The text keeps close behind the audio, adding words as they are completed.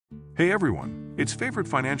Hey everyone, it's favorite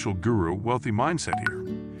financial guru Wealthy Mindset here,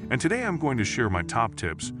 and today I'm going to share my top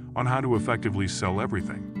tips on how to effectively sell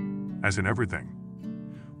everything. As in everything.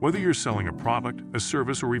 Whether you're selling a product, a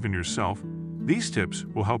service, or even yourself, these tips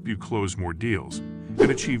will help you close more deals and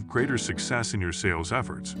achieve greater success in your sales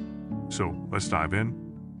efforts. So let's dive in.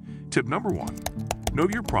 Tip number 1. Know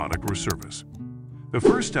your product or service. The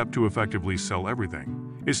first step to effectively sell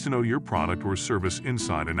everything is to know your product or service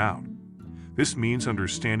inside and out. This means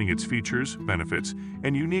understanding its features, benefits,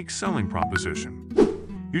 and unique selling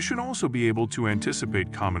proposition. You should also be able to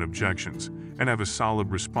anticipate common objections and have a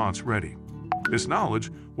solid response ready. This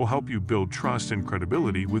knowledge will help you build trust and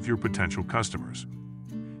credibility with your potential customers.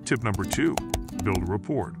 Tip number 2. Build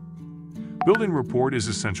rapport. Building rapport is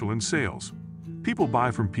essential in sales. People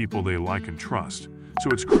buy from people they like and trust,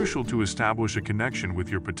 so it's crucial to establish a connection with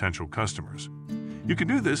your potential customers. You can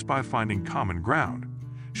do this by finding common ground,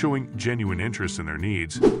 showing genuine interest in their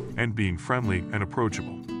needs, and being friendly and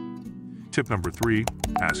approachable. Tip number 3.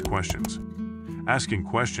 Ask questions. Asking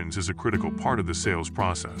questions is a critical part of the sales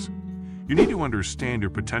process. You need to understand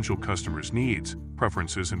your potential customers' needs,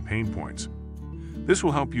 preferences, and pain points. This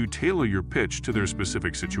will help you tailor your pitch to their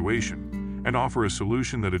specific situation and offer a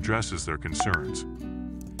solution that addresses their concerns.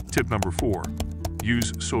 Tip number 4.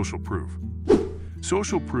 Use social proof.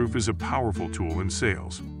 Social proof is a powerful tool in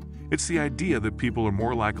sales. It's the idea that people are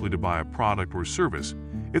more likely to buy a product or service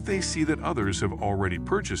if they see that others have already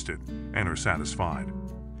purchased it and are satisfied.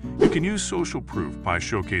 You can use social proof by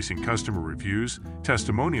showcasing customer reviews,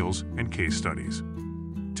 testimonials, and case studies.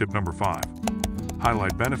 Tip number 5.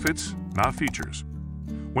 Highlight benefits, not features.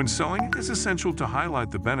 When selling, it's essential to highlight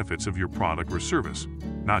the benefits of your product or service,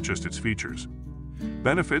 not just its features.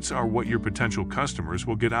 Benefits are what your potential customers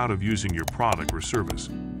will get out of using your product or service,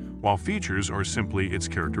 while features are simply its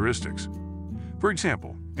characteristics. For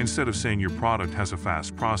example, instead of saying your product has a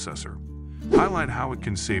fast processor, highlight how it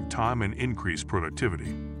can save time and increase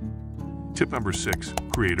productivity. Tip number 6.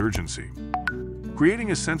 Create urgency.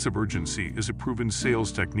 Creating a sense of urgency is a proven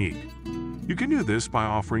sales technique. You can do this by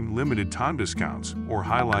offering limited time discounts or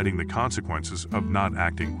highlighting the consequences of not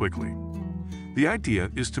acting quickly. The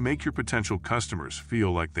idea is to make your potential customers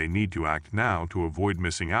feel like they need to act now to avoid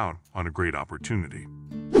missing out on a great opportunity.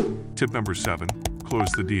 Tip number 7.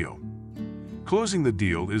 Close the deal. Closing the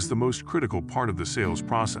deal is the most critical part of the sales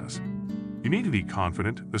process. You need to be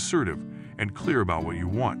confident, assertive, and clear about what you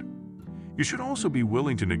want. You should also be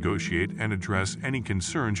willing to negotiate and address any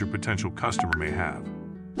concerns your potential customer may have.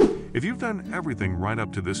 If you've done everything right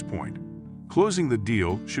up to this point, closing the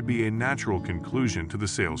deal should be a natural conclusion to the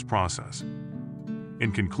sales process.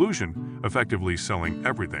 In conclusion, effectively selling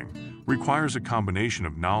everything requires a combination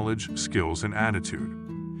of knowledge, skills, and attitude.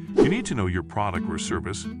 You need to know your product or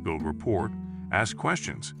service, build rapport, ask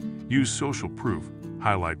questions, use social proof,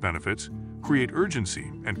 highlight benefits, create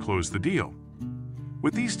urgency, and close the deal.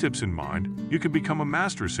 With these tips in mind, you can become a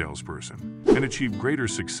master salesperson and achieve greater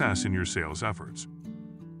success in your sales efforts.